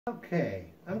Okay,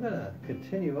 I'm going to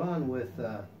continue on with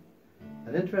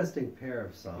an interesting pair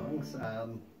of songs.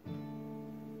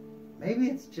 Maybe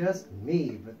it's just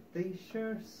me, but they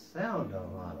sure sound a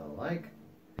lot alike.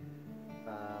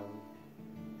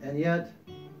 And yet,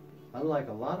 unlike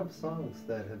a lot of songs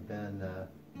that have been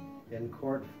in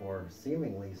court for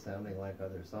seemingly sounding like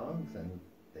other songs, and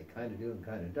they kind of do and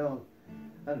kind of don't,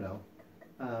 I don't know.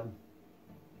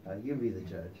 You be the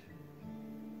judge.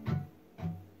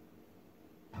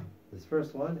 This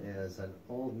first one is an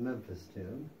old Memphis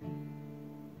tune.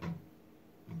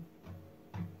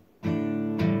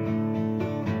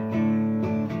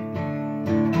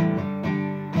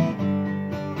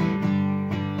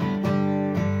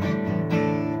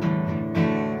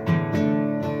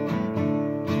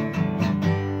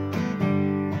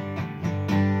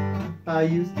 I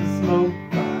used to smoke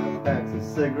 5 packs of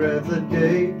cigarettes a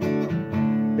day.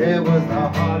 It was the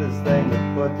hardest thing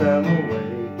to put them away.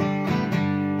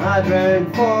 I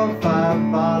drank 4 or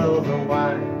 5 bottles of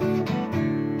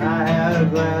wine. I had a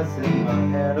glass in my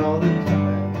hand all the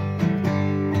time.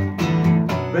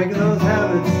 Breaking those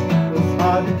habits was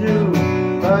hard to do,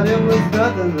 but it was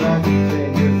nothing like the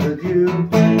changes that you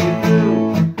put me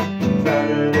through. Trying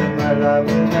to live my life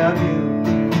without you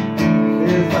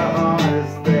is the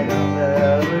hardest thing I'll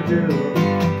ever do.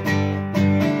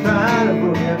 Trying to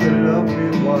forget the love we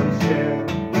once shared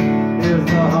is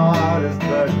the hardest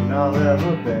burden I'll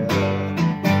ever bear.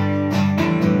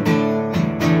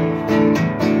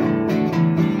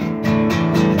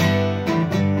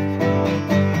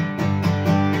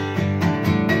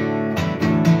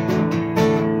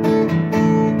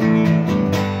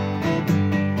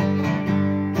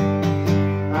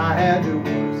 I had the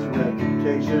worst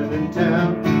reputation in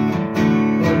town,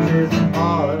 which is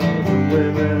all of the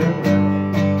women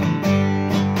around.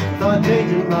 Thought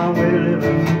changing my way of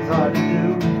living was hard to do,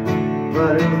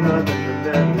 but it was nothing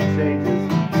compared to the changes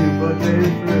you put me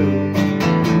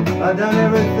through. I've done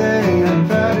everything I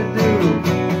tried to do,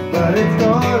 but it's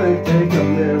gonna take a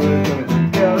miracle to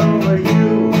get over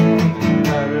you.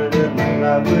 Trying to live my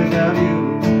life with